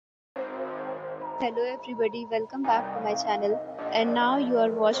Hello everybody, welcome back to my channel. And now you are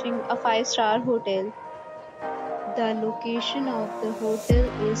watching a 5-star hotel. The location of the hotel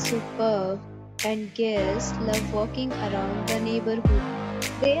is superb and guests love walking around the neighborhood.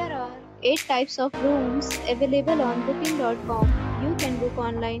 There are 8 types of rooms available on booking.com. You can book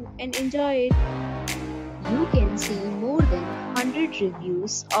online and enjoy it. You can see more than 100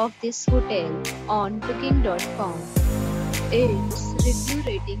 reviews of this hotel on booking.com. Its review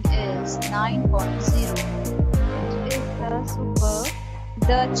rating is 9.0. Is the superb.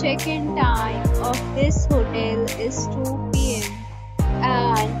 The check-in time of this hotel is 2 p.m.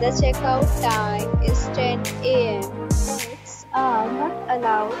 and the checkout time is 10 a.m. Pets are not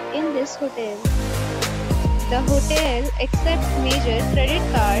allowed in this hotel. The hotel accepts major credit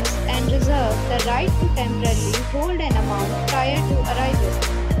cards and reserves the right to temporarily hold an amount prior to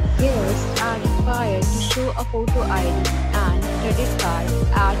arrival. Guests are required to show a photo ID and credit card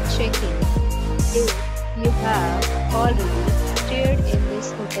at check-in. If you have already stayed in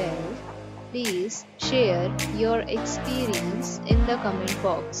this hotel, please share your experience in the comment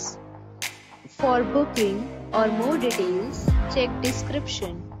box. For booking or more details, check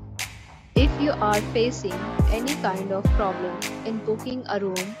description. If you are facing any kind of problem in booking a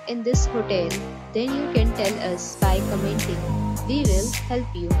room in this hotel, then you can tell us by commenting. We will help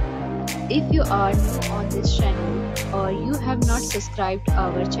you. If you are new on this channel or you have not subscribed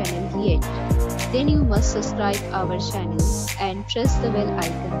our channel yet, then you must subscribe our channel and press the bell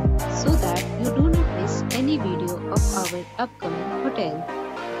icon so that you do not miss any video of our upcoming hotel.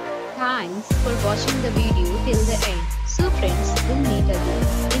 Thanks for watching the video till the end. So friends, we'll meet again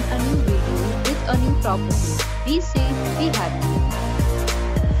in a new video with a new property. Be safe, be happy.